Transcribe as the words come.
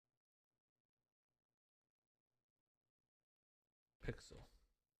NoPixel.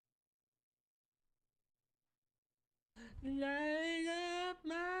 Light up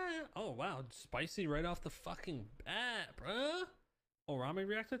my... Oh wow, spicy right off the fucking bat, bruh. Oh, Rami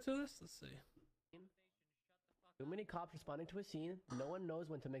reacted to this? Let's see. Too many cops responding to a scene. No one knows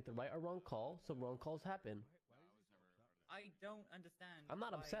when to make the right or wrong call, so wrong calls happen. I don't understand. I'm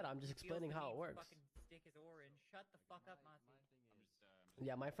not upset, I'm just explaining how it works. Fucking stick is orange. Shut the fuck up, Marty.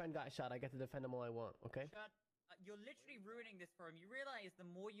 Yeah, my friend got shot. I get to defend him all I want, okay? You're literally ruining this for him. You realize the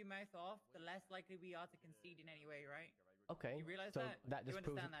more you mouth off, the less likely we are to concede in any way, right? Okay. You realize so that? just you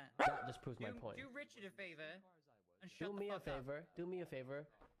proves understand that just proves my point. Do Richard a favor and shut Do the me a fuck up. favor. Do me a favor.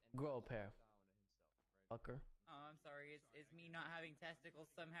 Grow a pair. Fucker. Oh, I'm sorry. Is me not having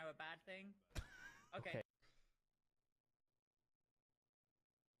testicles somehow a bad thing? Okay.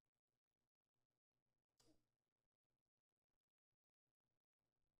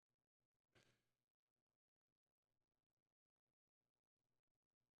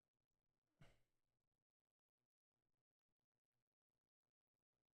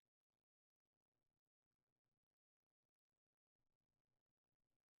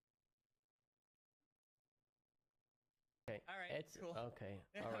 Okay. All right. It's cool. okay.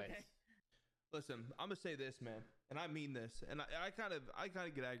 All right. Okay. Listen, I'm gonna say this, man, and I mean this, and I kind of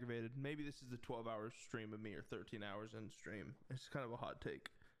get aggravated. Maybe this is the 12-hour stream of me or 13 hours in stream. It's kind of a hot take.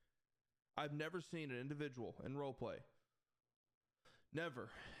 I've never seen an individual in roleplay. Never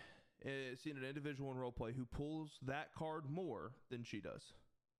seen an individual in roleplay who pulls that card more than she does.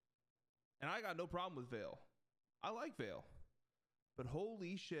 And I got no problem with Vale. I like Vale, but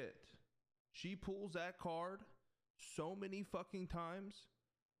holy shit, she pulls that card so many fucking times.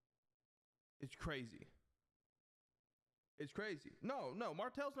 It's crazy. It's crazy. No,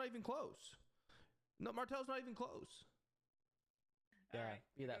 Martell's not even close. No, Martell's not even close. Yeah, Alright,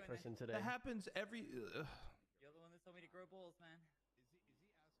 be that go in person there. today. That happens every... You're the one that told me to grow balls, man.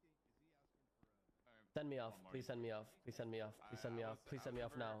 Send me off. Please send me off. Please send me off. Please send me off. Please send me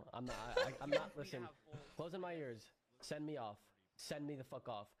off now. I'm not. Listen. Closing my ears. Send me off. Send me the fuck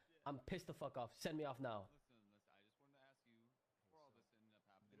off. I'm pissed the fuck off. Send me off now.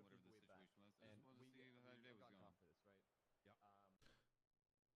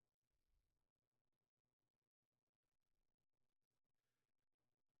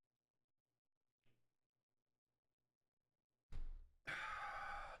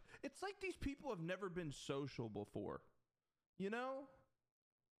 It's like these people have never been social before. You know?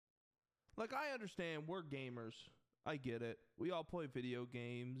 Like, I understand we're gamers. I get it. We all play video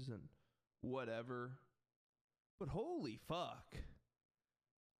games and whatever. But holy fuck.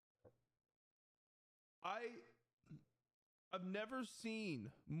 I've never seen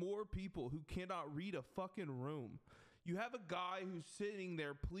more people who cannot read a fucking room. You have a guy who's sitting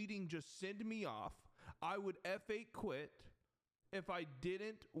there pleading, just send me off. I would F8 quit if I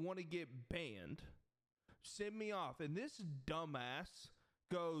didn't want to get banned. Send me off. And this dumbass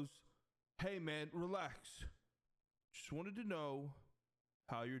goes, hey man, relax. Just wanted to know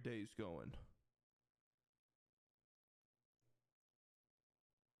how your day's going.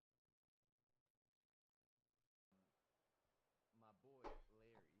 My boy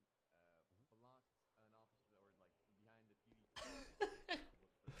Larry blocked an officer that were like behind the TV with the cars I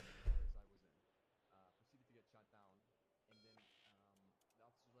was in. Proceeded to get shot down, and then the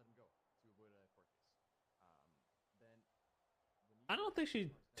officers let him go to avoid a court case. I don't think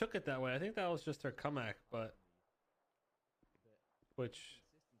she took it that way. I think that was just her comeback, but which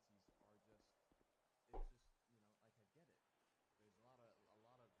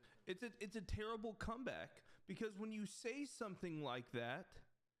It's a terrible comeback, because when you say something like that,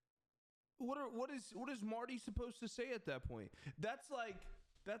 what is Marty supposed to say at that point? That's like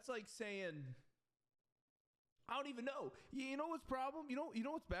saying, I don't even know. You know what's problem? You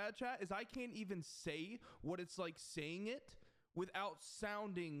know what's bad, chat, is I can't even say what it's like saying it without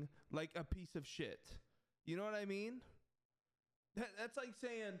sounding like a piece of shit. You know what I mean? That's like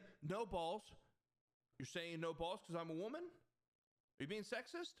saying no balls. You're saying no balls because I'm a woman? Are you being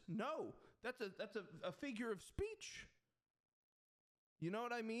sexist? No. That's a figure of speech. You know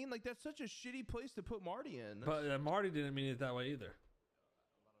what I mean? Like, that's such a shitty place to put Marty in. but Marty didn't mean it that way either.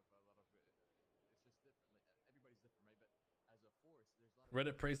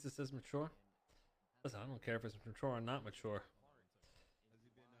 Reddit praised this as mature. Listen, I don't care if it's mature or not mature.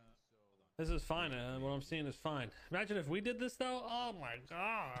 This is fine. What I'm seeing is fine. Imagine if we did this though. Oh my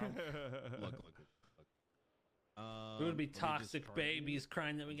god. Look. We would be let me just toxic charge babies you.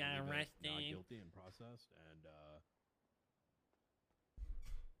 crying that we got Believe it, arrested. Not guilty and processed,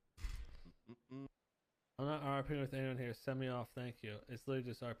 and I'm not RPing with anyone here. Send me off. Thank you. It's literally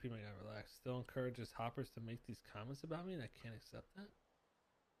just RP. My guy, relax. Still encourages hoppers to make these comments about me, and I can't accept that.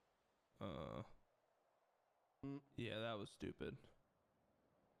 Yeah, that was stupid.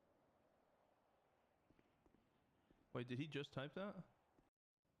 Wait, did he just type that?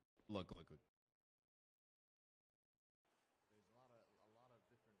 Look. There's a lot of different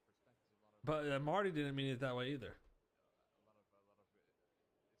perspectives, But Marty didn't mean it that way either. it's just different. Like,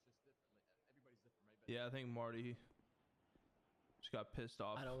 everybody's different, right? But Yeah, I think Marty just got pissed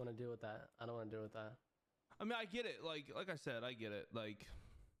off. I don't want to deal with that. I don't want to deal with that. I mean, I get it. Like I said, I get it. Like,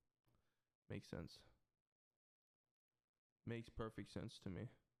 makes sense. Makes perfect sense to me.